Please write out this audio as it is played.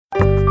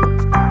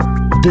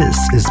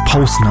This is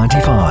Pulse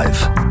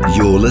 95.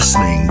 You're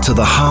listening to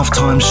the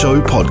Halftime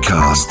Show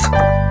podcast.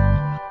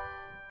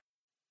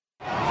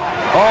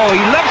 Oh, he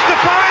loves to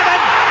fire then!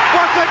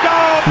 What a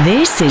goal!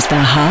 This is the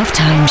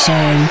Halftime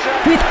Show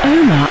with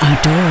Omar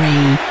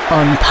Adori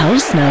on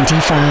Pulse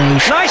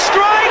 95. Nice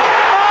strike!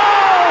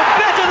 Oh,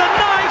 better than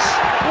nice!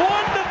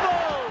 Wonderful!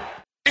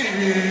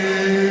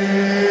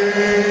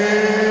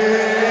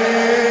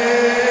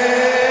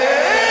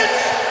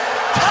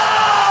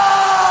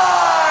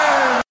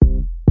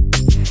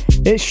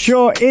 It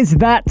sure is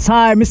that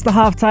time. It's the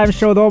Halftime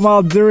Show with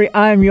Omar Duri.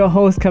 I'm your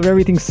host, cover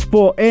everything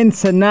sport,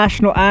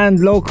 international and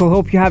local.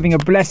 Hope you're having a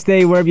blessed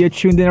day wherever you're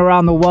tuned in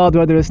around the world,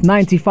 whether it's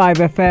 95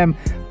 FM,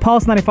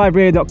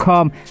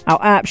 Pulse95Radio.com,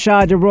 our app,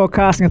 Sharjah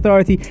Broadcasting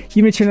Authority.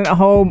 You've been tuning at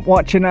home,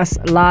 watching us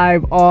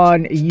live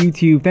on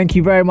YouTube. Thank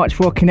you very much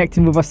for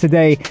connecting with us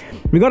today.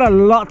 We got a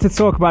lot to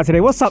talk about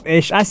today. What's up,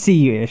 Ish? I see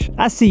you, Ish.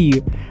 I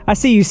see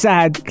you,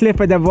 Sad.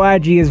 Clifford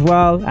Abouaji as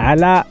well.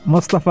 Ala,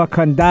 Mustafa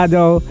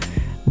Condado,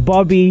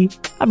 Bobby.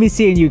 I've been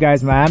seeing you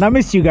guys, man. I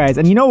miss you guys.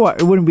 And you know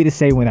what? It wouldn't be the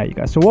same without you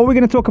guys. So what we're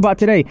going to talk about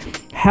today,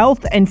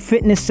 health and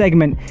fitness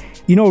segment.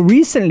 You know,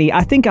 recently,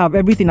 I think of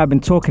everything I've been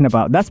talking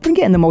about, that's been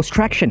getting the most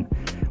traction.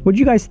 What do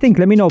you guys think?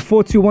 Let me know.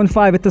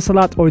 4215 at the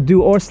Salat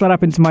or slide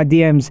up into my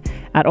DMs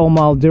at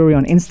Omar Duri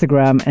on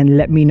Instagram and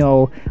let me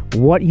know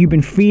what you've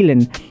been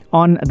feeling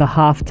on the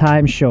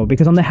Halftime Show.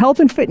 Because on the health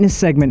and fitness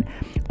segment,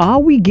 are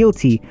we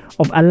guilty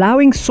of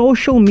allowing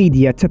social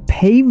media to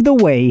pave the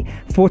way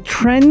for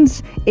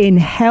trends in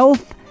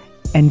health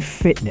and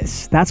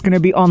fitness? That's going to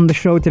be on the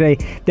show today.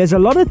 There's a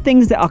lot of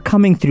things that are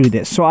coming through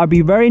this, so I'll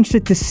be very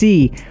interested to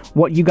see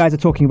what you guys are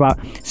talking about.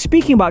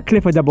 Speaking about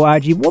Clifford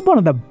Abouaji, one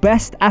of the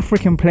best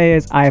African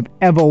players I've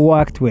ever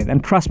worked with,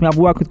 and trust me, I've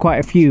worked with quite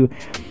a few.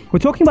 We're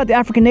talking about the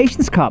African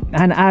Nations Cup,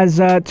 and as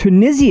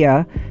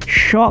Tunisia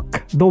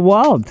shock the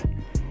world.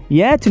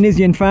 Yeah,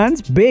 Tunisian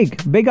fans,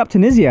 big up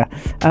Tunisia.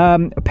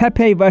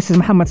 Pepe versus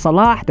Mohamed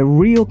Salah, the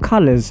real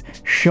colours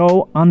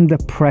show under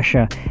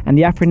pressure, and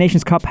the African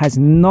Nations Cup has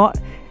not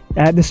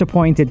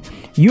disappointed.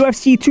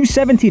 UFC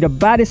 270, the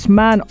baddest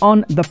man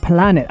on the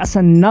planet. That's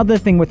another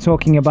thing we're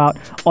talking about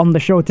on the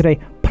show today.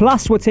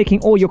 Plus, we're taking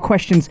all your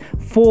questions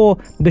for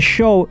the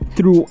show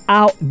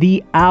throughout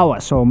the hour.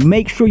 So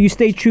make sure you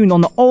stay tuned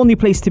on the only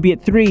place to be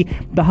at 3,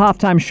 the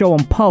Halftime Show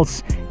on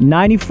Pulse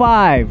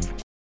 95.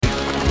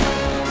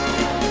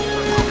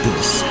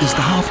 This is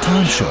the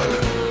Halftime Show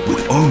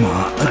with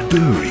Omar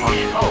Aduri.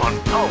 On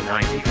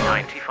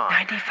 95.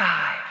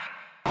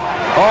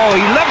 Oh,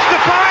 he loves to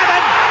fire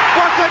then!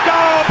 What a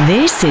goal!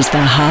 This is the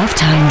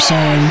Halftime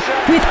Show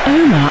with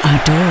Omar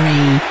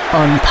Adori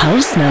on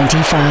Pulse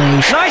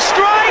 95. Nice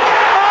strike!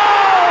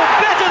 Oh,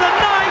 better than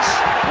nice!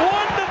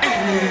 Wonderful!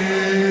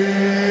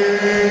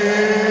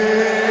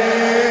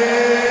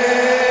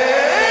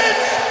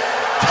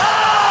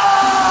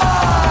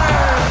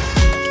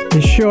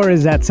 It sure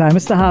is that time.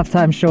 It's the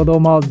Halftime Show with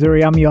Omar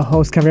Duri. I'm your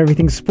host, cover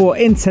everything sport,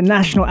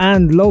 international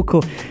and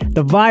local.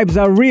 The vibes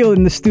are real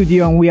in the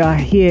studio, and we are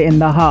here in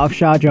the heart of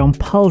Sharjah on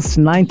Pulse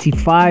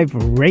 95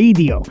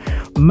 Radio.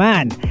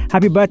 Man,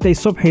 happy birthday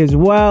Subhi as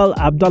well.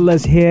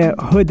 Abdullah's here.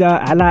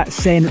 Huda, Ala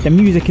saying that the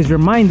music is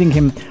reminding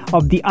him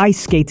of the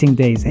ice skating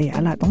days. Hey,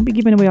 Ala, don't be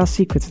giving away our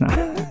secrets now.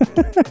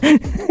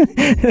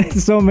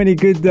 So many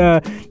good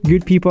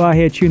people are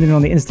here tuning in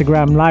on the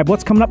Instagram Live.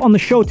 What's coming up on the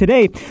show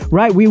today?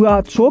 Right, we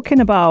were talking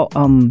about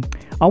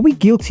are we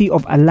guilty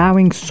of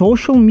allowing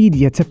social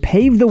media to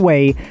pave the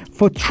way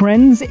for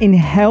trends in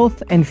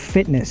health and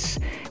fitness?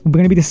 We're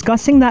going to be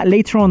discussing that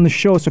later on the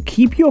show, so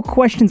keep your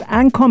questions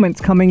and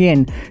comments coming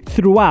in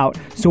throughout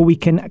so we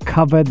can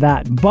cover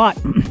that. But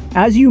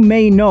as you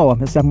may know,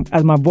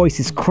 as my voice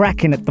is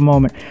cracking at the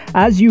moment,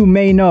 as you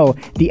may know,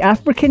 the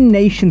African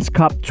Nations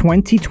Cup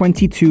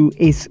 2022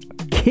 is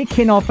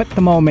kicking off at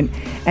the moment,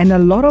 and a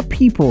lot of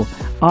people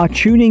are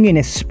tuning in,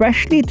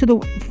 especially to the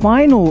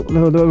final,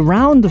 the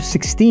round of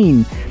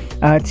 16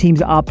 teams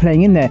that are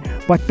playing in there.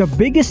 But the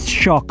biggest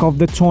shock of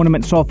the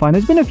tournament so far, and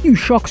there's been a few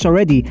shocks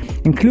already,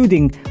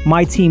 including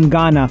my team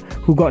Ghana,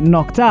 who got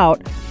knocked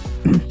out.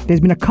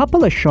 There's been a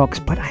couple of shocks,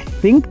 but I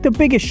think the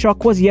biggest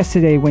shock was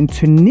yesterday when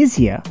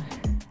Tunisia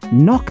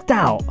knocked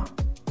out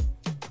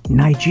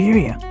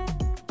Nigeria.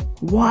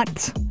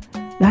 What?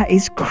 That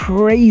is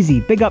crazy.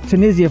 Big up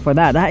Tunisia for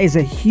that. That is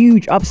a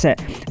huge upset,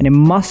 and it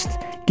must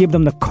give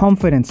them the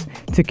confidence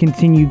to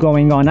continue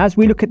going on. As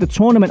we look at the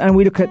tournament and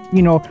we look at,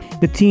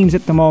 the teams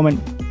at the moment,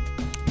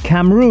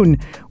 Cameroon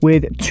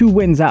with 2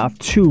 wins out of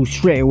 2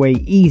 straight away,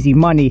 easy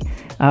money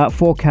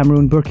for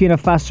Cameroon. Burkina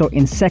Faso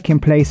in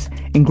second place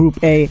in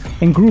Group A.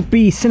 In Group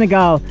B,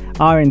 Senegal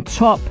are in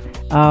top,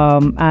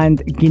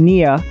 and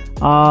Guinea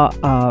are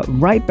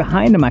right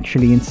behind them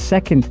actually in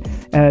second.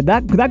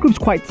 That group's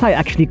quite tight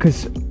actually,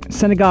 because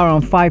Senegal are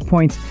on 5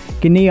 points,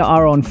 Guinea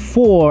are on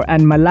 4,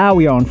 and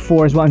Malawi are on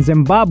 4 as well, and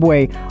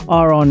Zimbabwe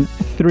are on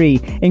 3.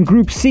 In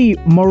Group C,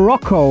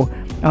 Morocco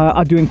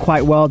are doing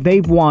quite well.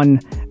 They've won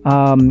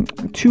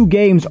 2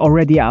 games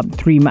already out of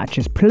 3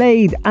 matches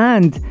played,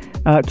 and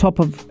top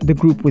of the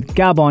group with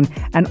Gabon,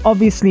 and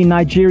obviously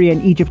Nigeria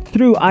and Egypt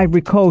through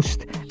Ivory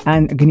Coast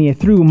and Guinea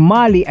through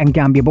Mali and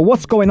Gambia. But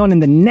what's going on in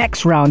the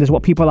next round is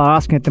what people are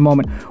asking at the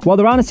moment. Well,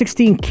 the round of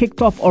 16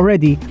 kicked off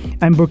already,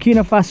 and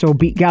Burkina Faso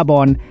beat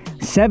Gabon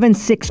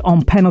 7-6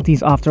 on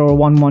penalties after a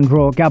 1-1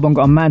 draw. Gabon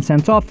got a man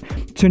sent off.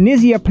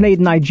 Tunisia played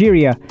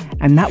Nigeria,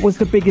 and that was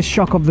the biggest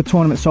shock of the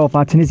tournament so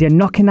far. Tunisia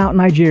knocking out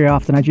Nigeria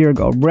after Nigeria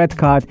got a red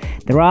card.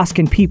 They're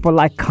asking people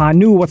like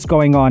Kanu what's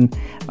going on.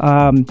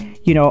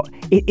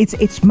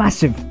 It's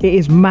massive. It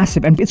is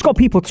massive, and it's got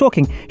people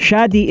talking.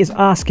 Shadi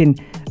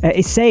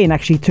is saying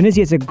actually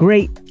Tunisia is a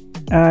great.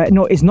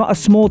 It's not a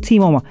small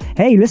team, Omar.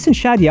 Hey, listen,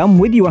 Shadi, I'm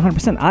with you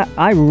 100%.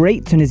 I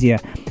rate Tunisia.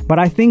 But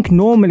I think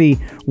normally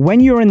when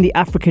you're in the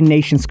African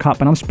Nations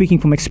Cup, and I'm speaking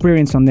from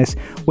experience on this,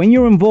 when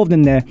you're involved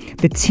in there,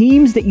 the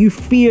teams that you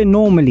fear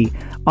normally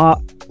are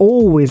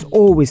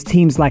always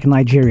teams like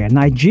Nigeria.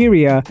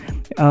 Nigeria,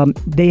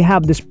 they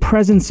have this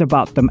presence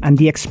about them and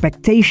the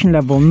expectation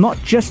level, not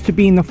just to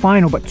be in the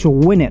final, but to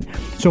win it.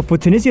 So for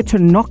Tunisia to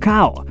knock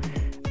out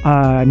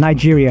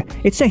Nigeria,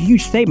 it's a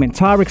huge statement.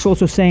 Tariq's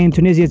also saying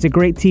Tunisia is a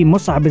great team.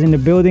 Musab is in the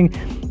building.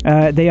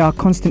 They are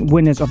constant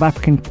winners of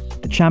African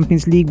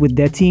Champions League with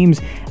their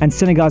teams, and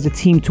Senegal is a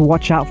team to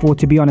watch out for,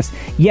 to be honest.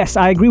 Yes,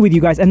 I agree with you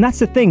guys, and that's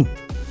the thing.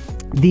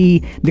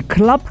 The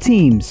club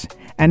teams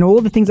and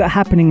all the things that are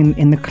happening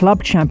in the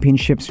club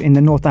championships in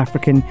the North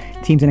African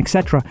teams and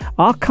etc.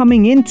 are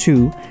coming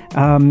into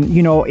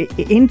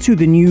into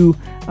the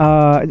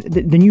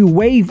new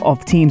wave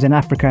of teams in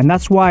Africa, and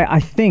that's why I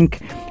think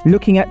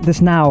looking at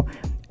this now.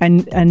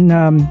 And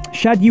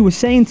Shad, you were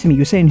saying who do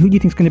you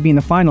think is going to be in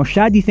the final?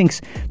 Shadi thinks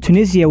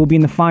Tunisia will be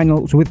in the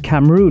finals with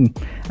Cameroon.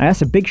 And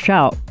that's a big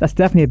shout. That's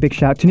definitely a big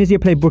shout. Tunisia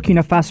play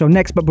Burkina Faso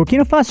next, but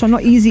Burkina Faso are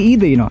not easy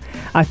either,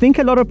 I think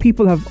a lot of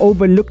people have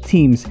overlooked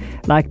teams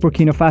like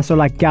Burkina Faso,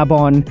 like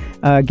Gabon,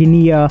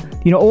 Guinea,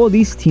 all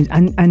these teams,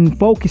 and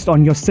focused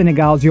on your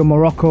Senegals, your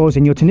Moroccos,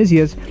 and your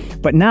Tunisias.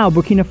 But now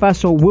Burkina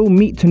Faso will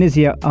meet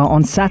Tunisia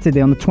on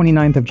Saturday, on the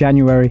 29th of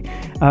January.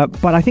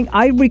 But I think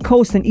Ivory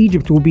Coast and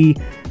Egypt will be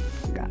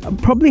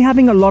probably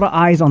having a lot of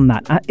eyes on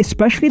that,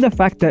 especially the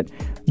fact that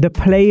the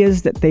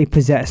players that they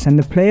possess and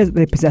the players that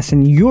they possess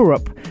in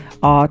Europe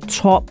are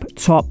top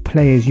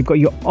players. You've got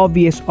your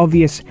obvious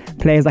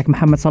players like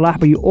Mohamed Salah,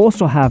 but you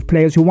also have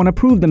players who want to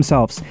prove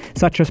themselves,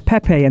 such as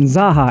Pepe and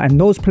Zaha, and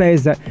those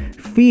players that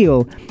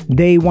feel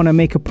they want to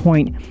make a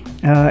point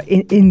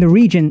in the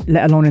region,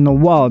 let alone in the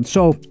world.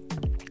 So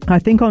I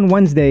think on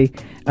Wednesday,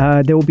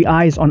 there will be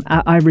eyes on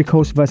Ivory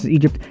Coast versus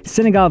Egypt,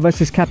 Senegal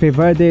versus Cape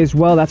Verde as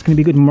well. That's going to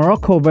be good.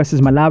 Morocco versus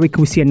Malawi.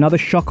 Can we see another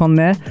shock on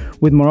there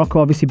with Morocco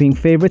obviously being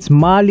favourites?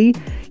 Mali,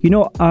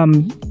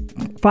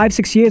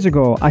 5-6 years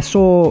ago, I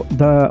saw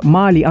the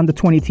Mali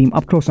under-20 team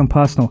up close and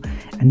personal,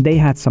 and they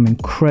had some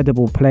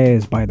incredible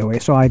players, by the way.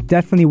 So I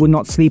definitely would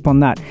not sleep on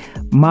that.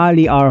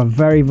 Mali are a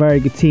very, very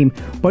good team.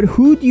 But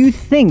who do you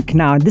think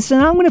now? I'm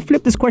going to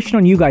flip this question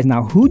on you guys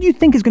now. Who do you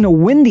think is going to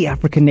win the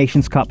African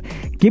Nations Cup?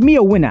 Give me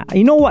a winner.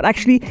 You know what?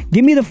 Actually,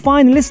 give me the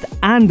finalist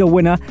and the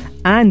winner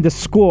and the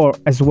score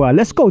as well.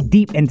 Let's go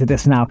deep into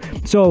this now.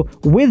 So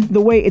with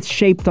the way it's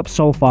shaped up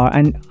so far,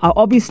 and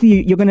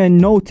obviously you're going to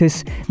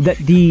notice that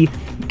the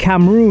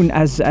Cameroon,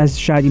 as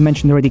Shadi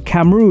mentioned already,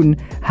 Cameroon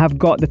have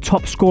got the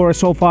top scorer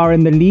so far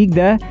in the league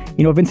there.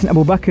 Vincent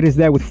Aboubakar is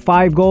there with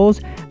 5 goals.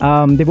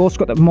 They've also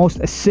got the most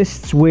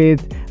assists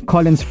with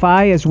Collins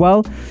Faye as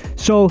well.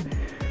 So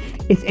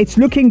it's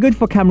looking good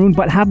for Cameroon,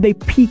 but have they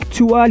peaked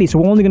too early? So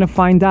we're only going to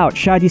find out.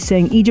 Shadi is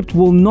saying Egypt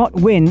will not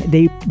win.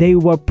 They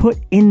were put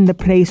in the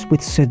place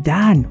with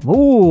Sudan.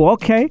 Oh,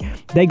 okay.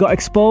 They got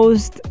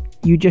exposed.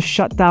 You just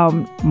shut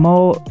down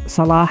Mo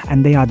Salah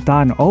and they are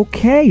done.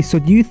 Okay, so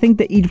do you think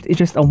that Egypt is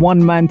just a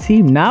one-man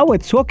team? Now we're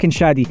talking,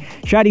 Shadi.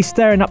 Shadi's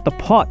stirring up the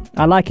pot.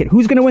 I like it.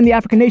 Who's going to win the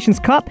African Nations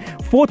Cup?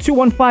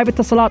 4215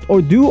 Itasalat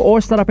or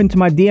start up into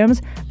my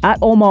DMs at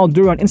Omar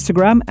Al-Duri on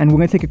Instagram, and we're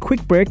going to take a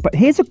quick break. But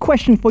here's a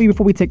question for you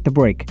before we take the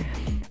break.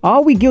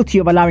 Are we guilty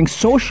of allowing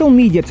social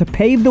media to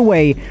pave the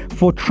way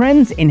for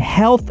trends in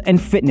health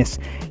and fitness?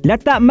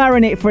 Let that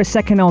marinate for a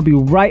second. I'll be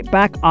right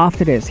back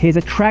after this. Here's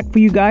a track for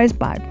you guys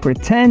by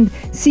Pretend,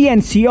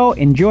 CNCO.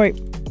 Enjoy.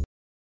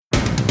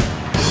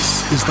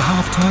 This is the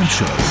Halftime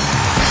Show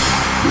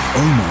with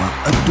Omar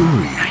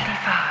Al-Duri.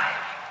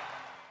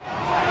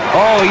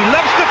 Oh, he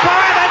loves to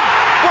fire then!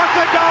 What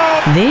a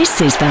goal!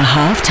 This is the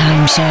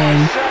Halftime Show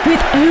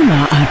with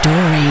Omar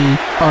Al-Duri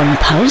on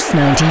Pulse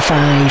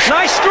 95.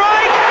 Nice strike!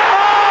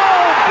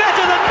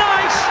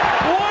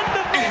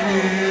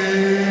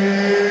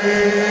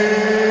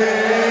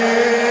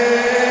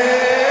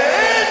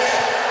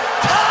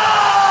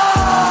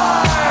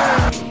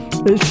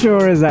 It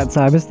sure is that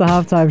time. It's the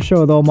Halftime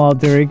Show with Omar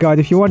Al-Duri. God,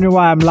 if you're wondering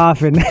why I'm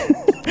laughing,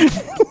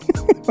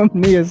 I'm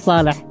Nia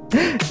Saleh.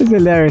 It's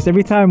hilarious.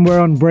 Every time we're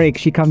on break,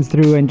 she comes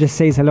through and just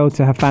says hello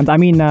to her fans. I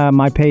mean,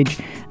 my page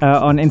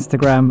on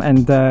Instagram,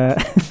 and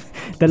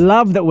the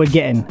love that we're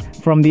getting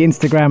from the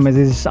Instagrammers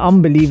is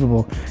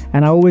unbelievable.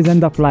 And I always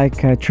end up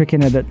like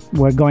tricking her that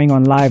we're going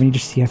on live and you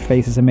just see her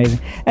face. It's amazing.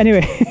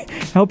 Anyway,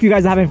 I hope you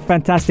guys are having a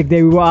fantastic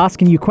day. We were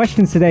asking you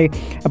questions today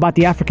about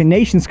the African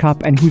Nations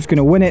Cup and who's going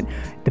to win it.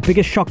 The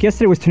biggest shock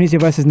yesterday was Tunisia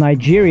versus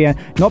Nigeria.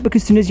 Not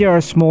because Tunisia are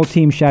a small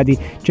team,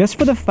 Shadi, just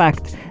for the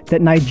fact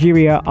that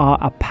Nigeria are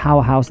a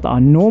powerhouse that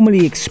are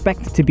normally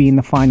expected to be in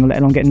the final, let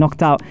alone get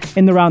knocked out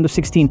in the round of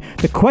 16.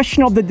 The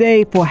question of the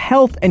day for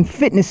health and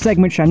fitness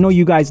segment, which I know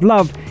you guys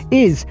love,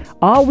 is: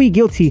 are we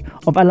guilty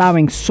of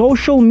allowing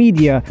social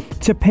media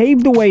to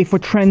pave the way for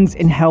trends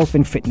in health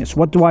and fitness?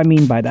 What do I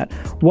mean by that?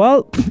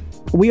 Well,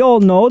 we all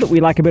know that we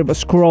like a bit of a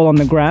scroll on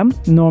the gram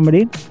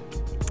normally.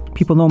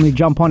 People normally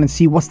jump on and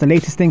see what's the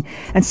latest thing.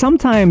 And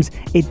sometimes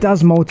it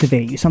does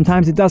motivate you.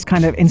 Sometimes it does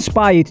kind of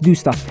inspire you to do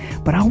stuff.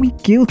 But are we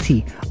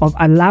guilty of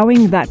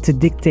allowing that to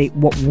dictate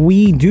what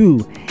we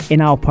do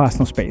in our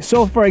personal space?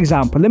 So, for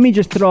example, let me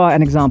just throw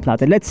an example out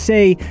there. Let's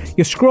say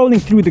you're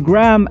scrolling through the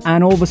gram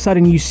and all of a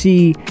sudden you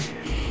see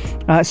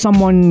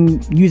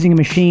someone using a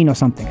machine or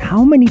something.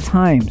 How many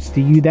times do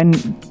you then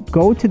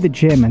go to the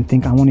gym and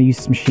think, I want to use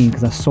this machine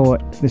because I saw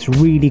this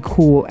really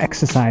cool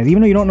exercise,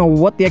 even though you don't know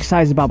what the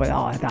exercise is about,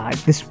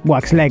 but this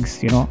works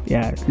legs,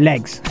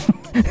 legs.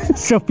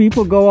 So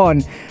people go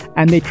on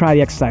and they try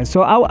the exercise.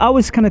 So I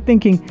was kind of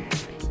thinking,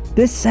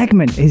 this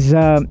segment is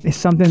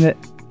something that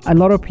a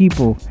lot of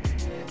people,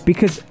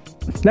 because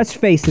let's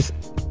face this,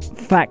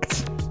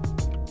 facts,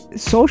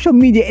 social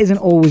media isn't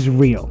always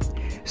real.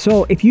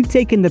 So if you've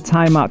taken the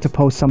time out to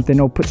post something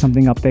or put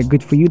something up there,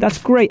 good for you. That's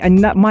great.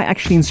 And that might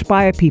actually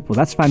inspire people.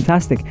 That's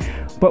fantastic.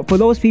 But for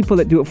those people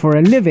that do it for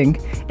a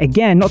living,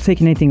 again, not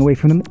taking anything away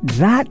from them,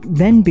 that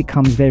then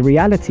becomes their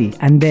reality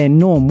and their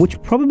norm,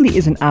 which probably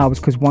isn't ours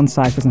because one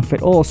size doesn't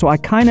fit all. So I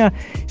kind of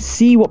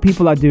see what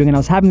people are doing. And I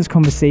was having this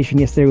conversation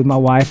yesterday with my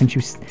wife and she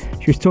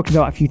was talking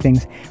about a few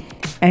things.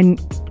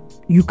 And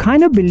you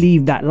kind of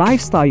believe that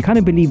lifestyle, you kind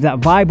of believe that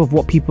vibe of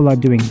what people are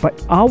doing.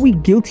 But are we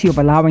guilty of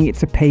allowing it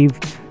to pave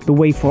the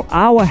way for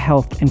our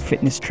health and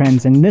fitness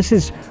trends? And this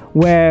is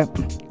where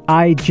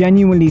I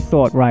genuinely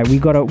thought, right, we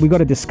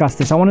gotta discuss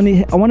this. I want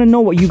to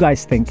know what you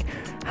guys think.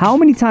 How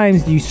many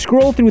times do you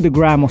scroll through the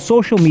gram or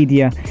social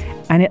media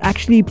and it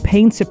actually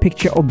paints a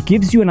picture or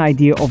gives you an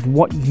idea of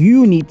what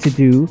you need to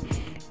do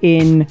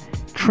in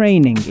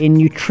training, in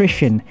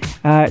nutrition?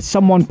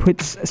 Someone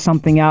puts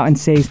something out and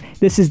says,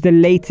 this is the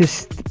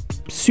latest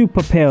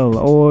super pill,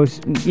 or,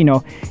 do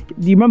you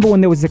remember when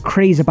there was a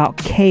craze about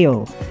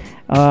kale?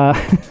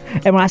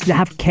 Everyone has to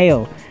have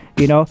kale,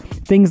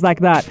 things like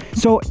that.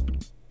 So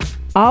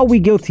are we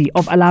guilty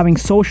of allowing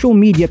social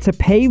media to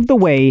pave the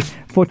way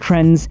for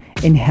trends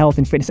in health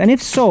and fitness? And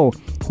if so,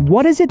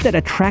 what is it that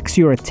attracts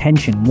your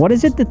attention? What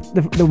is it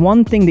that the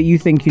one thing that you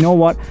think, you know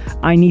what,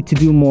 I need to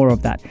do more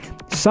of that?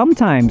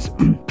 Sometimes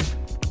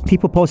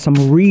people post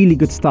some really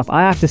good stuff.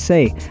 I have to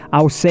say,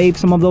 I'll save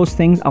some of those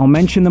things. I'll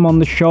mention them on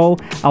the show.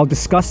 I'll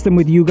discuss them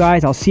with you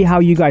guys. I'll see how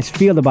you guys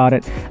feel about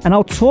it. And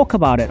I'll talk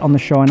about it on the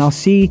show. And I'll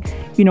see,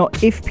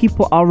 if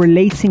people are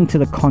relating to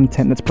the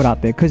content that's put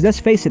out there. Because let's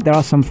face it, there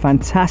are some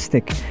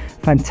fantastic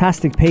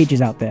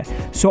pages out there.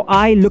 So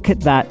I look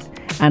at that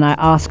and I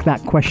ask that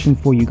question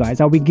for you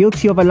guys. Are we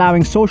guilty of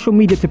allowing social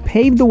media to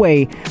pave the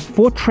way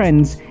for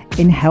trends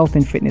in health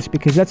and fitness?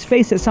 Because let's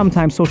face it,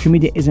 sometimes social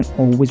media isn't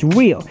always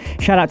real.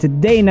 Shout out to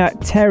Dana,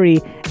 Terry,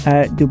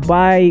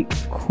 Dubai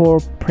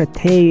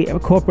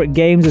Corporate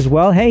Games as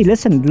well. Hey,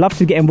 listen, love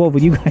to get involved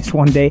with you guys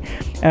one day.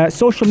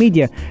 Social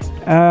media.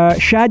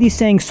 Shadi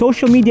saying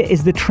social media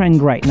is the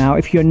trend right now.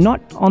 If you're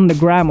not on the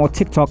gram or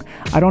TikTok,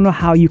 I don't know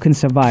how you can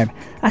survive.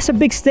 That's a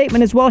big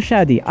statement as well,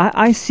 Shadi.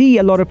 I see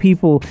a lot of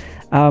people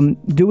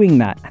doing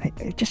that. And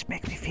it just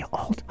makes me feel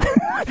old.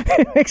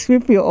 It makes me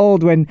feel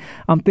old when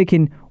I'm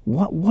thinking,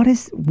 what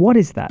is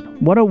that?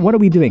 What are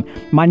we doing?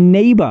 My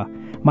neighbor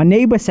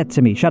said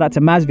to me, shout out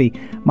to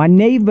Mazvi, my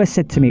neighbor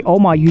said to me,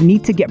 Omar, you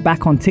need to get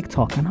back on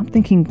TikTok. And I'm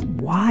thinking,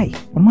 why?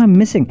 What am I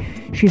missing?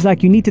 She's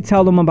like, you need to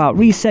tell them about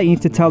Reset. You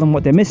need to tell them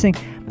what they're missing.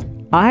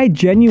 I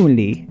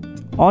genuinely,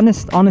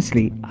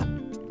 honestly,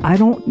 I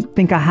don't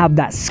think I have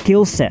that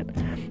skill set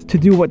to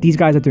do what these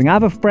guys are doing. I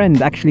have a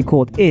friend actually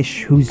called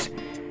Ish, who's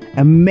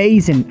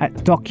amazing at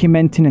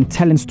documenting and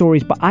telling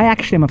stories, but I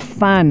actually am a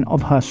fan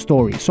of her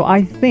story. So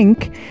I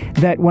think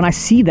that when I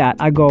see that,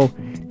 I go,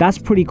 that's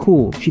pretty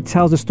cool. She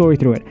tells the story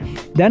through it.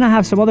 Then I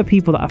have some other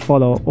people that I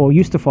follow or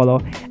used to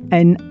follow,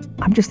 and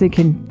I'm just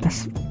thinking,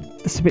 that's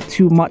a bit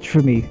too much for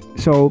me.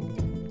 So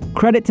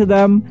credit to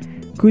them,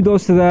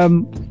 kudos to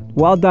them,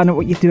 well done at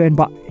what you're doing,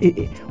 but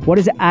what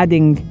is it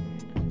adding?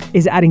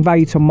 Is it adding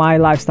value to my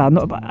lifestyle?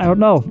 No, but I don't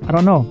know.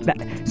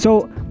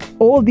 So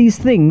all these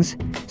things,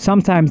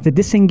 sometimes they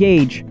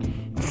disengage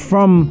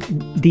from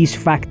these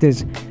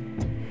factors.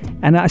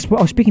 And I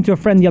was speaking to a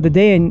friend the other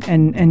day,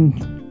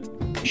 and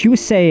she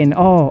was saying,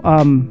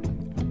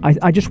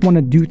 I just want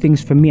to do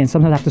things for me, and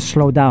sometimes I have to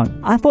slow down.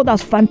 I thought that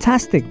was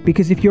fantastic,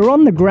 because if you're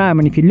on the gram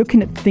and if you're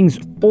looking at things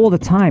all the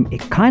time, it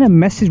kind of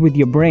messes with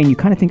your brain. You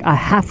kind of think, I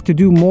have to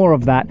do more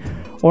of that,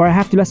 or I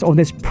have to less, or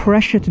there's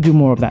pressure to do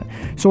more of that.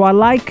 So I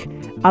like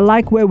I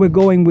like where we're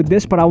going with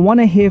this, but I want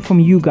to hear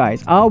from you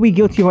guys. Are we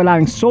guilty of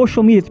allowing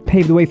social media to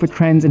pave the way for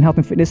trends in health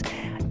and fitness?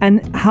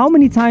 And how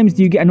many times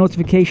do you get a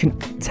notification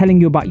telling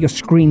you about your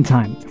screen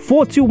time?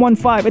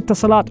 4215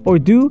 ittasalat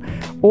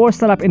or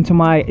slide up into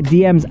my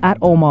DMs at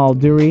Omar Al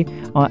Duri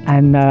on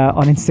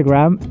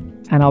Instagram.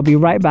 And I'll be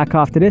right back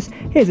after this.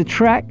 Here's a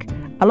track,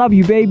 I Love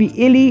You Baby,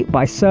 Illy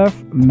by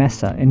Surf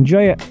Mesa.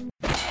 Enjoy it.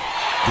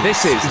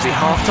 This is the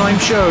Halftime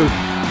Show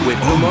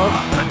with Omar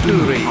Al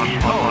Duri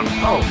on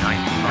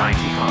 95.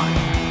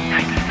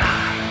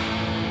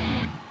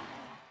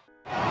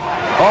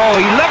 Oh,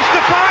 he loves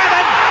to fire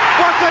then!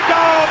 What a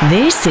goal!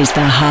 This is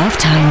the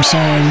Halftime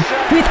Show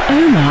with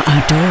Omar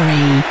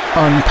Adori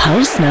on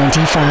Pulse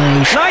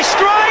 95. Nice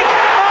strike!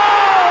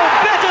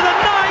 Oh, better than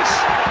nice!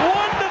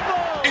 Wonderful!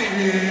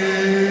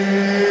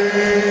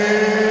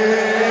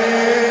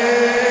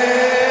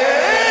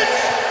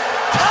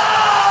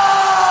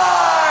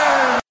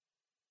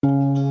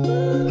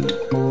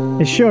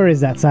 It sure is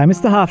that time.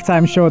 It's the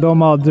Halftime Show with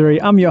Omar Al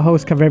Duri. I'm your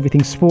host, cover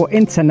everything sport,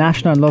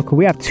 international and local.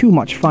 We have too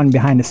much fun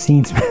behind the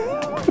scenes.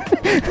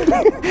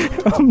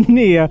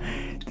 Nia,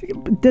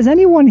 does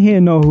anyone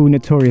here know who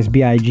Notorious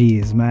B.I.G.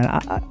 is, man?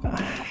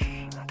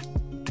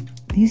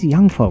 These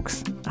young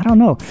folks, I don't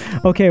know.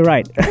 Okay,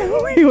 right.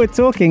 We were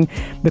talking,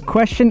 the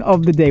question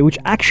of the day, which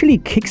actually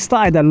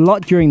kickstarted a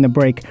lot during the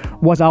break,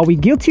 was, are we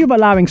guilty of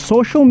allowing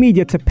social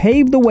media to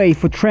pave the way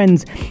for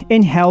trends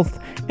in health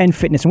and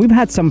fitness? And we've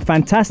had some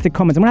fantastic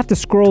comments. I'm going to have to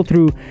scroll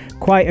through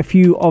quite a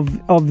few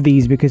of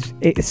these because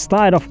it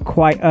started off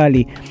quite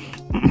early.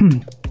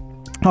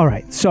 All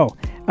right, so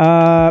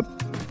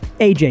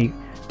AJ,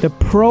 the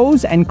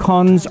pros and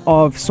cons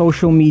of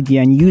social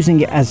media and using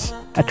it as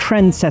a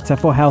trendsetter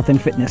for health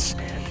and fitness.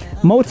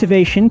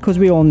 Motivation, because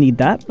we all need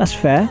that, that's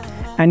fair.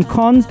 And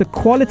cons, the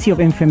quality of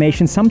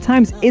information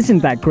sometimes isn't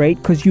that great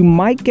because you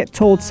might get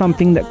told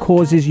something that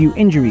causes you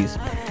injuries.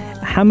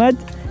 Hamad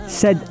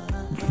said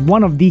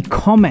one of the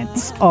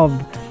comments of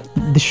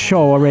the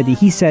show already.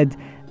 He said,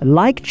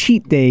 like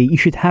cheat day, you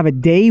should have a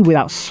day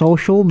without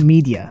social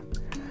media.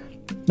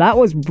 That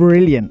was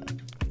brilliant.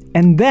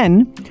 And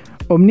then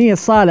Omnia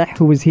Saleh,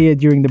 who was here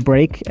during the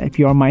break, if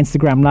you're on my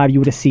Instagram live, you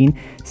would have seen,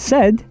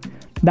 said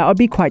that would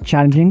be quite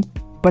challenging,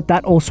 but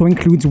that also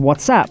includes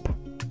WhatsApp.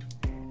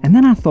 And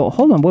then I thought,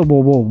 hold on,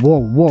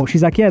 whoa.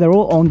 She's like, yeah, they're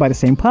all owned by the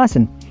same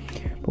person.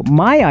 But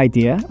my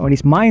idea, or at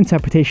least my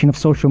interpretation of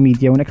social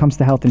media when it comes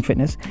to health and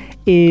fitness,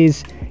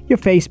 is your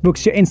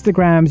Facebooks, your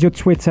Instagrams, your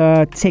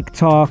Twitter,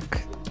 TikTok,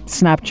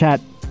 Snapchat,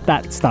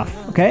 that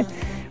stuff, okay?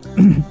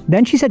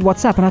 Then she said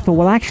WhatsApp, and I thought,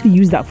 well, I actually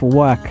use that for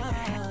work.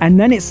 And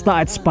then it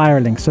started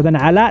spiraling. So then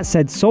Alat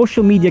said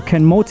social media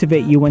can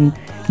motivate you when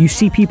you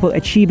see people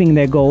achieving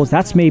their goals.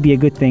 That's maybe a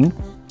good thing.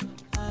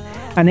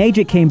 And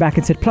AJ came back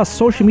and said, plus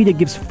social media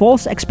gives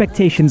false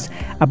expectations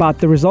about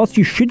the results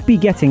you should be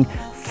getting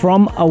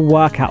from a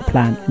workout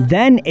plan.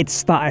 Then it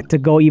started to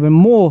go even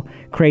more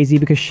crazy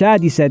because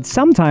Shadi said,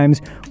 sometimes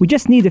we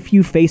just need a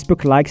few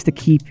Facebook likes to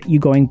keep you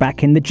going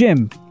back in the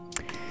gym.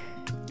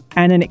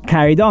 And then it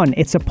carried on.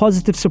 It's a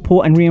positive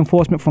support and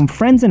reinforcement from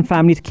friends and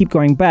family to keep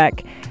going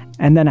back.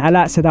 And then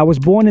Alat said, I was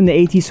born in the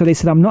 80s, so they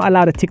said I'm not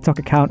allowed a TikTok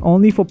account,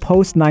 only for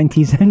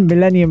post-90s and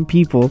millennium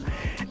people.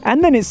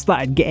 And then it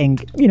started getting,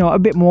 a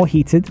bit more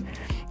heated.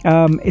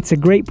 It's a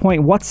great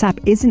point. WhatsApp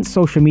isn't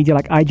social media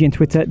like IG and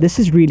Twitter. This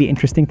is really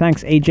interesting.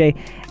 Thanks, AJ.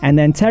 And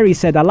then Terry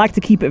said, I like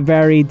to keep it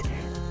varied.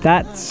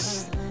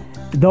 That's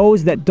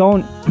those that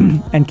don't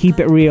and keep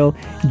it real.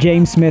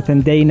 James Smith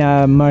and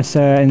Dana Mercer,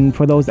 and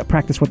for those that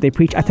practice what they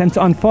preach, I tend to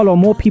unfollow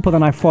more people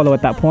than I follow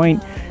at that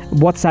point.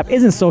 WhatsApp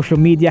isn't social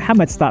media.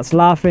 Hamad starts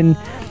laughing.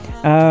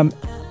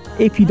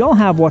 If you don't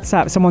have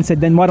WhatsApp, someone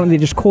said, then why don't they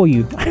just call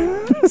you?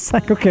 It's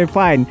like, okay,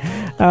 fine.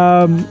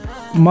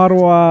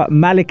 Marwa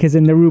Malik is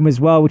in the room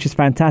as well, which is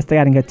fantastic,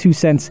 adding her 2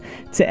 cents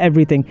to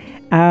everything.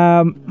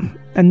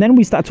 And then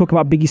we start talking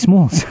about Biggie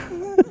Smalls.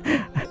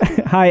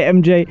 Hi,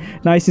 MJ.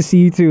 Nice to see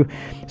you too.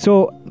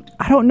 So,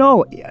 I don't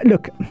know.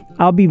 Look,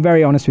 I'll be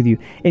very honest with you.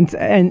 And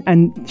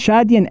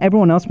Shadi and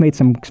everyone else made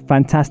some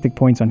fantastic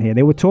points on here.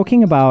 They were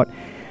talking about,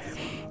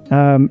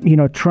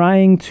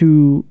 trying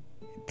to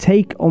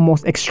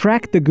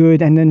extract the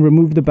good and then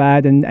remove the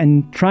bad,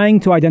 and trying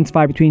to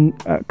identify between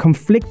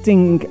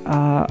conflicting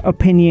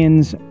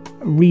opinions,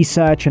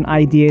 research and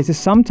ideas is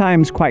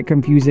sometimes quite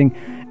confusing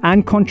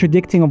and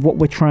contradicting of what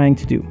we're trying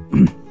to do.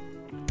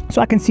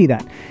 So I can see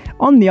that.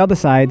 On the other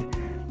side,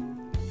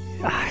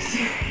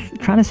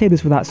 trying to say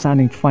this without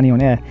sounding funny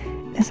on air,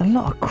 there's a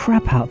lot of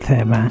crap out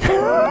there, man.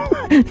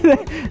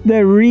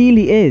 There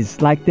really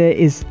is. Like, there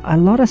is a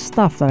lot of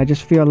stuff that I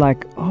just feel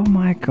like, oh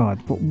my God,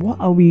 but what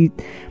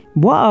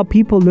are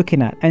people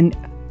looking at? And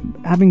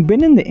having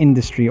been in the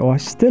industry, or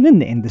still in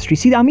the industry,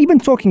 see, I'm even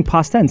talking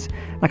past tense,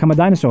 like I'm a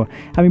dinosaur.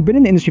 Having been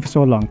in the industry for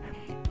so long,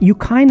 you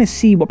kind of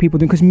see what people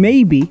do, because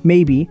maybe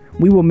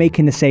we were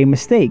making the same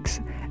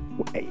mistakes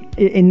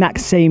in that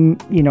same,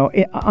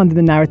 under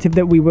the narrative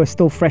that we were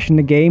still fresh in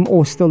the game,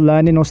 or still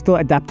learning, or still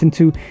adapting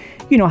to,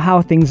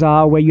 how things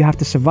are, where you have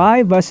to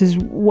survive versus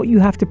what you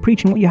have to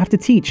preach and what you have to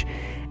teach.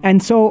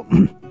 And so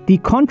the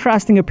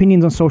contrasting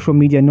opinions on social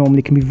media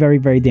normally can be very,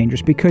 very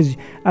dangerous, because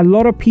a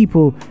lot of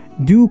people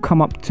do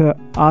come up to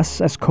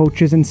us as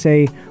coaches and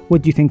say,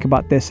 what do you think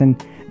about this?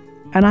 And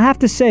I have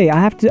to say, I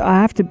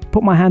have to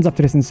put my hands up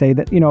to this and say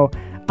that, you know,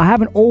 I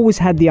haven't always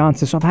had the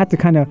answer. So I've had to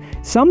kind of,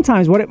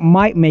 sometimes what it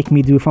might make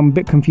me do, if I'm a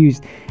bit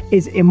confused,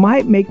 is it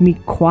might make me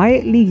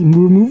quietly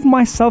remove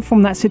myself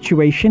from that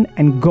situation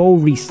and go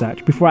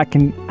research before I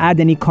can add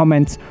any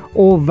comments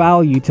or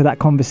value to that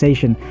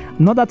conversation.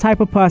 I'm not that type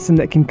of person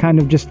that can kind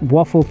of just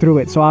waffle through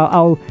it. So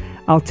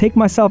I'll take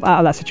myself out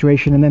of that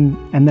situation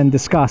and then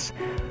discuss.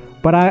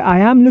 But I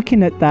am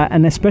looking at that,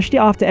 and especially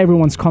after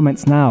everyone's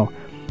comments now,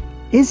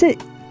 is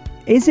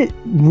it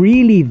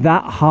really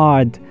that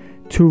hard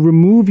to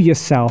remove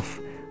yourself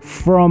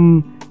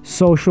from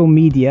social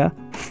media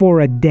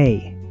for a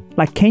day?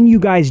 Like, can you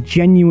guys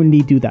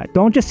genuinely do that?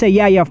 Don't just say,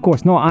 yeah, of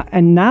course. No,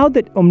 and now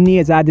that Omni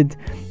has added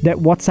that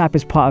WhatsApp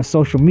is part of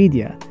social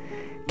media,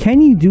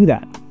 can you do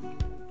that?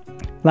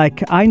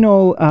 Like, I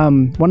know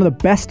one of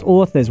the best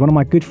authors, one of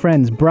my good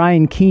friends,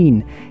 Brian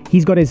Keane,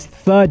 he's got his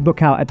third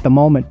book out at the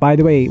moment. By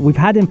the way, we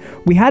had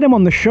him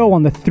on the show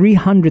on the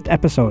 300th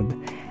episode,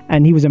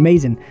 and he was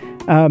amazing.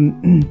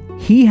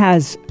 He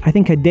has, I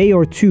think, a day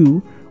or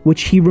two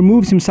which he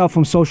removes himself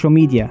from social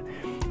media.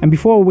 And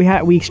before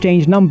we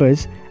exchanged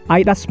numbers,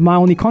 that's my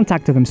only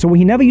contact of him. So when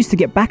he never used to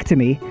get back to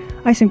me,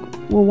 I think,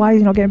 well, why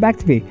is he not getting back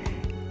to me?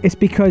 It's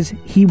because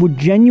he would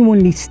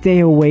genuinely stay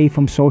away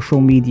from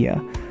social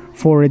media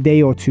for a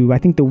day or two, I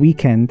think the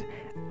weekend,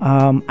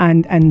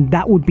 and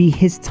that would be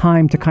his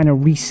time to kind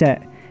of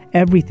reset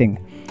everything,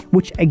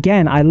 which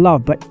again I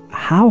love. But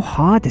how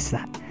hard is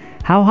that?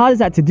 How hard is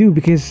that to do?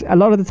 Because a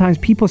lot of the times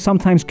people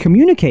sometimes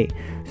communicate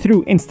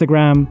through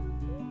Instagram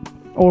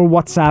or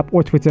WhatsApp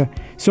or Twitter.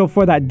 So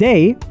for that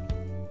day,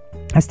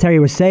 as Terry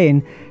was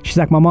saying, she's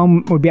like, my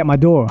mom would be at my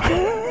door.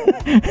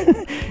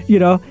 You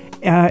know,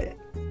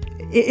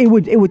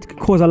 it would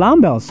cause alarm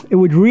bells. It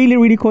would really,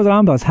 really cause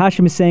alarm bells.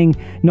 Hashim is saying,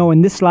 no,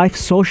 in this life,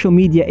 social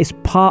media is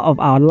part of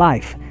our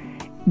life.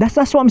 That's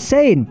what I'm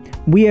saying.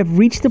 We have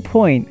reached a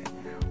point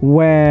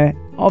where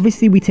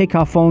obviously we take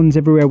our phones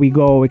everywhere we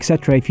go,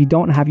 etc. If you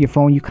don't have your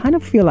phone, you kind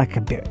of feel like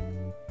a bit,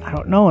 I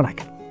don't know,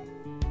 like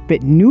a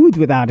bit nude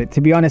without it,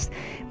 to be honest.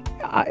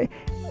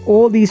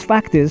 All these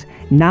factors,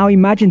 now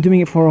imagine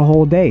doing it for a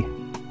whole day.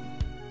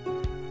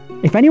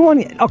 If anyone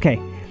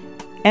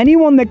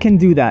that can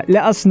do that,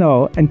 let us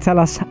know and tell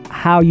us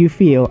how you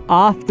feel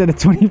after the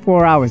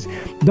 24 hours.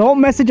 Don't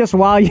message us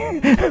while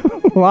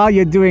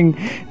you're doing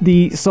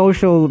the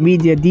social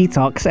media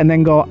detox and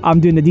then go, I'm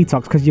doing the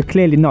detox, because you're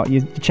clearly not.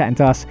 You're chatting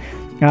to us.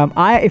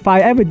 If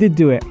I ever did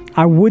do it,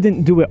 I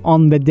wouldn't do it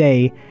on the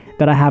day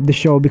that I have the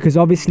show, because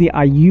obviously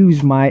I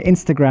use my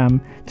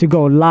Instagram to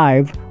go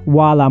live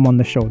while I'm on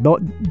the show.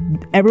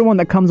 Everyone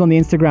that comes on the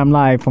Instagram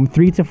live from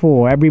 3 to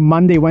 4 every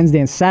Monday, Wednesday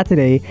and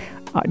Saturday,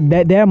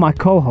 they're my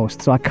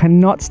co-hosts, so I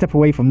cannot step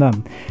away from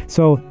them.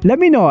 So let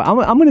me know.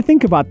 I'm going to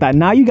think about that.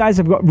 Now you guys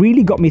have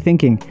really got me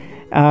thinking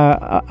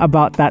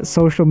about that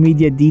social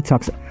media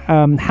detox.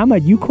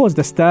 Hamad, you caused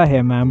a stir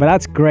here, man, but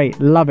that's great.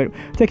 Love it.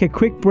 Take a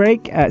quick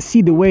break,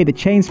 see the way the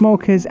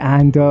Chainsmokers,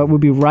 and we'll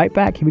be right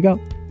back. Here we go.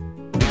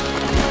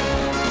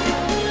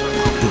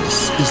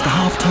 This is the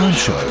Halftime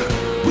Show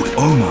with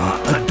Omar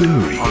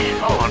Adouri.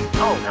 On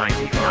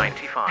 95.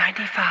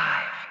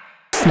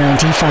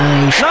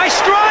 95. Nice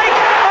strike!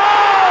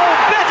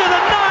 Oh, better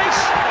than nice!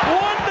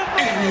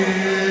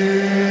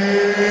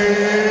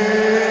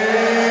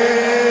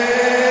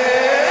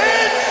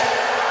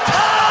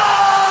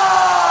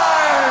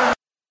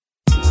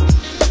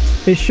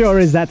 It sure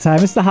is that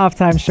time. It's the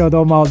Halftime Show with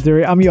Omar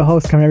Adouri. I'm your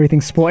host, covering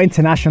everything sport,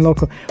 international,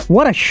 local.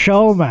 What a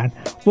show, man.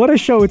 What a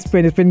show it's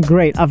been. It's been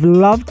great. I've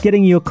loved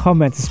getting your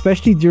comments,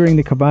 especially during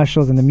the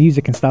commercials and the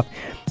music and stuff.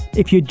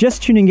 If you're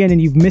just tuning in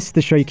and you've missed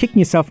the show, you're kicking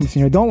yourself from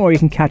listening. Don't worry, you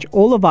can catch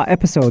all of our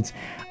episodes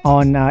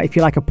on, if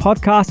you like a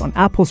podcast, on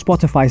Apple,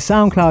 Spotify,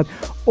 SoundCloud,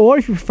 or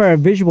if you prefer a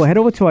visual, head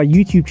over to our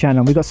YouTube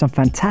channel. We've got some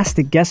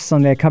fantastic guests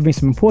on there covering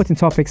some important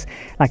topics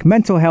like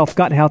mental health,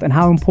 gut health, and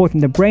how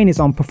important the brain is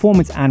on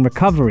performance and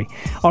recovery.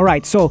 All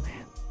right, so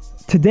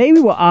today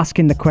we were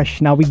asking the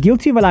question, are we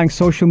guilty of allowing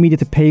social media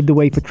to pave the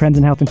way for trends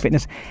in health and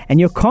fitness? And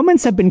your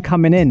comments have been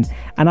coming in,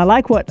 and I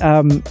like what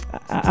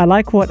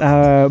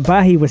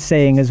Bahi was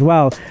saying as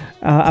well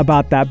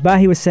about that.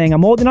 Bahi was saying,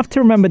 I'm old enough to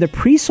remember the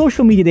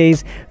pre-social media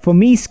days. For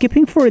me,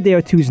 skipping for a day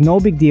or two is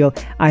no big deal.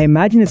 I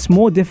imagine it's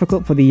more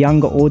difficult for the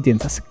younger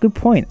audience. That's a good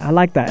point. I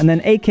like that. And then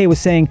AK was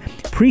saying,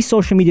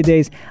 pre-social media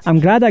days, I'm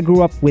glad I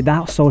grew up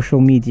without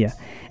social media.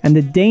 And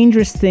the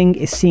dangerous thing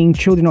is seeing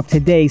children of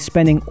today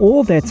spending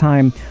all their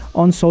time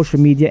on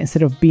social media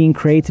instead of being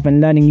creative and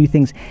learning new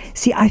things.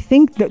 See, I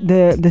think that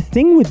the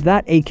thing with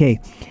that, AK,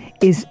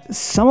 is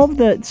some of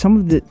the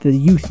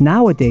youth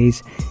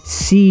nowadays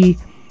see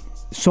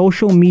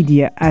social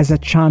media as a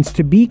chance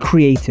to be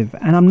creative.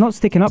 And I'm not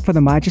sticking up for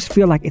them. I just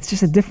feel like it's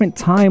just a different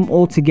time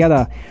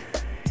altogether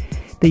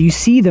that you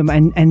see them,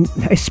 and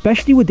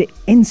especially with the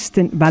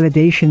instant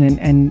validation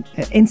and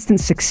instant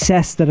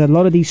success that a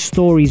lot of these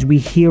stories we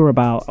hear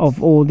about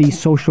of all these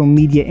social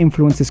media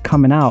influencers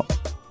coming out.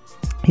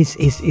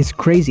 is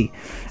crazy.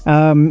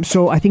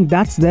 So I think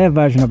that's their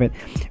version of it.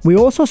 We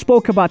also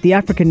spoke about the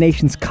African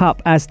Nations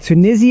Cup as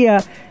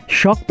Tunisia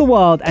shocked the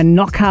world and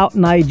knock out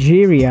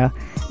Nigeria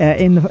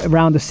in the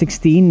round of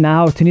 16.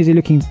 Now Tunisia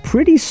looking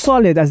pretty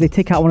solid as they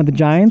take out one of the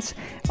giants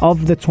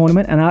of the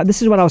tournament. And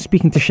this is what I was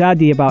speaking to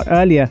Shadi about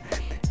earlier.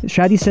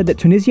 Shadi said that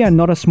Tunisia are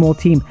not a small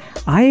team.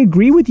 I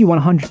agree with you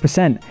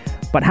 100%.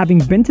 But having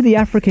been to the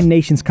African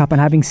Nations Cup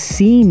and having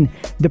seen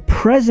the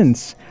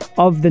presence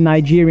of the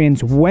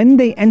Nigerians when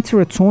they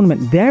enter a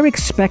tournament, they're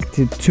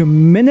expected to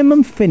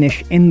minimum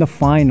finish in the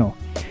final.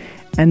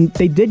 And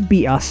they did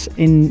beat us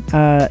in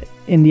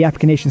the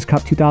African Nations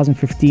Cup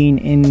 2015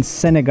 in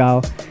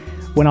Senegal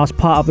when I was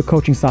part of the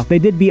coaching staff. They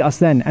did beat us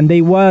then, and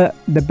they were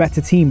the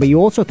better team. But you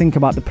also think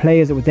about the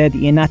players that were there,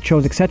 the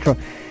Iheanachos, etc.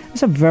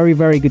 It's a very,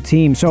 very good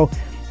team. So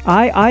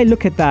I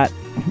look at that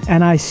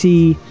and I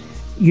see,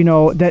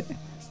 that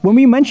when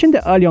we mentioned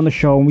it earlier on the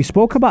show, and we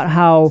spoke about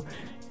how,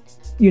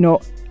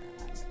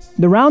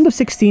 the round of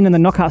 16 and the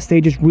knockout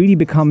stages really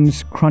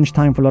becomes crunch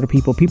time for a lot of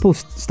people. People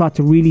start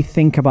to really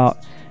think about,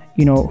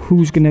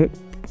 who's going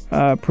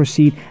to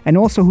proceed and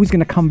also who's going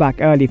to come back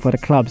early for the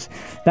clubs.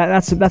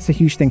 That's a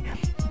huge thing.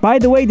 By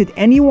the way, did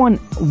anyone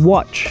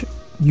watch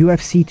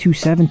UFC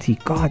 270?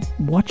 God,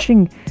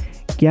 watching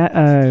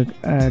Gan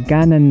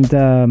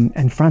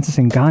and Francis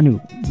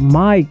Ngannou,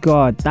 my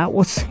God, that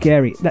was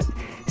scary.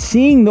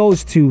 Seeing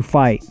those two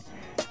fight,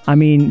 I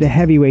mean, the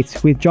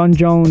heavyweights with John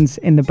Jones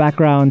in the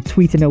background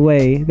tweeting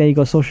away. There you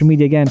go, social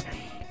media again,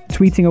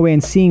 tweeting away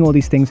and seeing all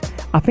these things.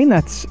 I think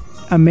that's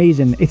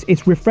amazing.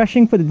 It's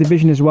refreshing for the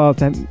division as well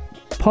to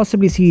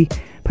possibly see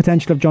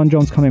potential of John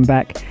Jones coming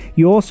back.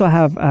 You also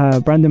have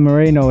Brandon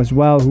Moreno as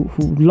well,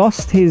 who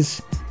lost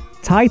his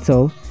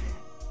title,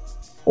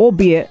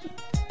 albeit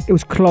it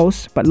was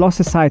close, but lost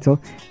his title.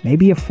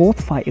 Maybe a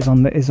fourth fight is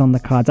on the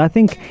cards. I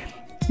think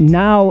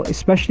now,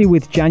 especially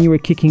with January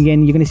kicking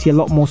in, you're going to see a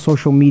lot more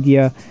social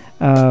media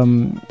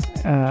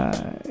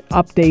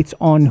updates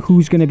on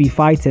who's going to be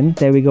fighting.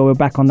 There we go, we're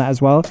back on that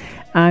as well.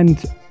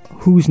 And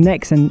who's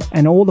next,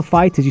 and all the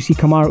fighters. You see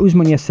Kamaru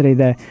Usman yesterday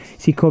there. You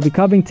see Colby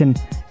Covington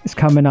is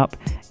coming up.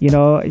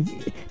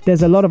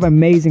 There's a lot of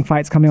amazing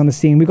fights coming on the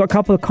scene. We've got a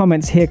couple of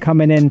comments here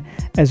coming in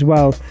as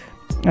well.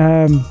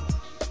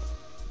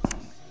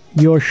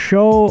 Your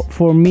show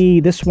for me,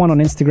 this one on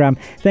Instagram.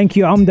 Thank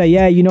you, Amda.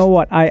 Yeah, you know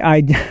what?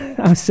 I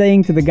was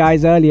saying to the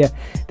guys earlier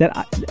that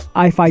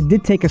if I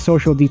did take a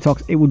social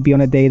detox, it would be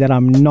on a day that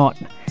I'm not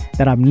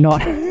I'm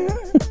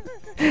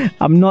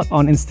not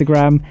on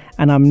Instagram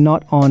and I'm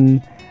not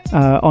on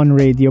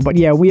radio. But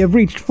yeah, we have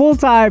reached full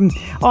time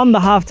on the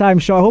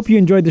halftime show. I hope you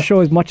enjoyed the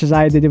show as much as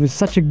I did. It was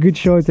such a good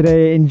show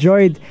today.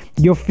 Enjoyed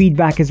your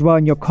feedback as well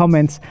and your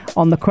comments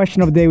on the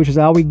question of the day, which is,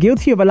 are we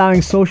guilty of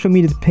allowing social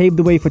media to pave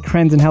the way for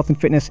trends in health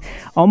and fitness?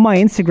 On my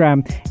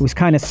Instagram, it was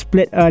kind of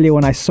split earlier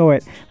when I saw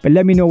it, but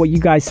let me know what you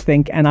guys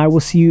think, and I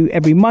will see you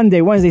every Monday,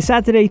 Wednesday,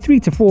 Saturday,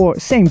 3 to 4,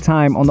 same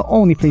time on the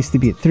only place to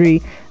be at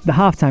 3, the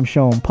halftime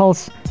show on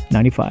Pulse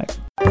 95.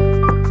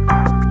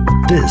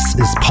 This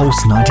is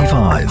Pulse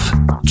 95.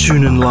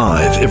 Tune in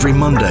live every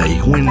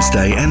Monday,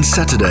 Wednesday and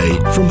Saturday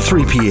from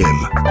 3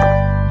 p.m.